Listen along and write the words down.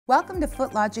Welcome to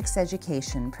FootLogic's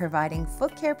Education, providing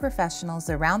foot care professionals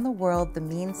around the world the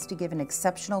means to give an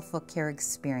exceptional foot care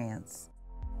experience.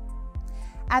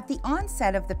 At the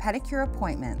onset of the pedicure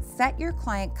appointment, set your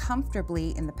client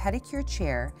comfortably in the pedicure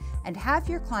chair and have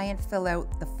your client fill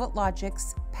out the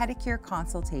FootLogic's pedicure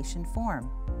consultation form.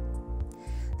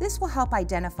 This will help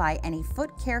identify any foot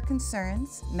care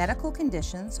concerns, medical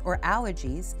conditions, or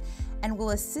allergies, and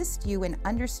will assist you in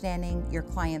understanding your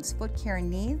client's foot care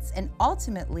needs and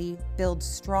ultimately build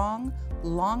strong,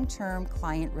 long-term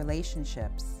client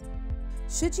relationships.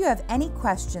 Should you have any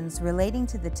questions relating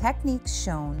to the techniques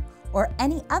shown or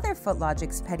any other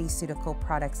FootLogic's Pedicure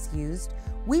products used,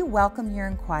 we welcome your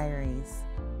inquiries.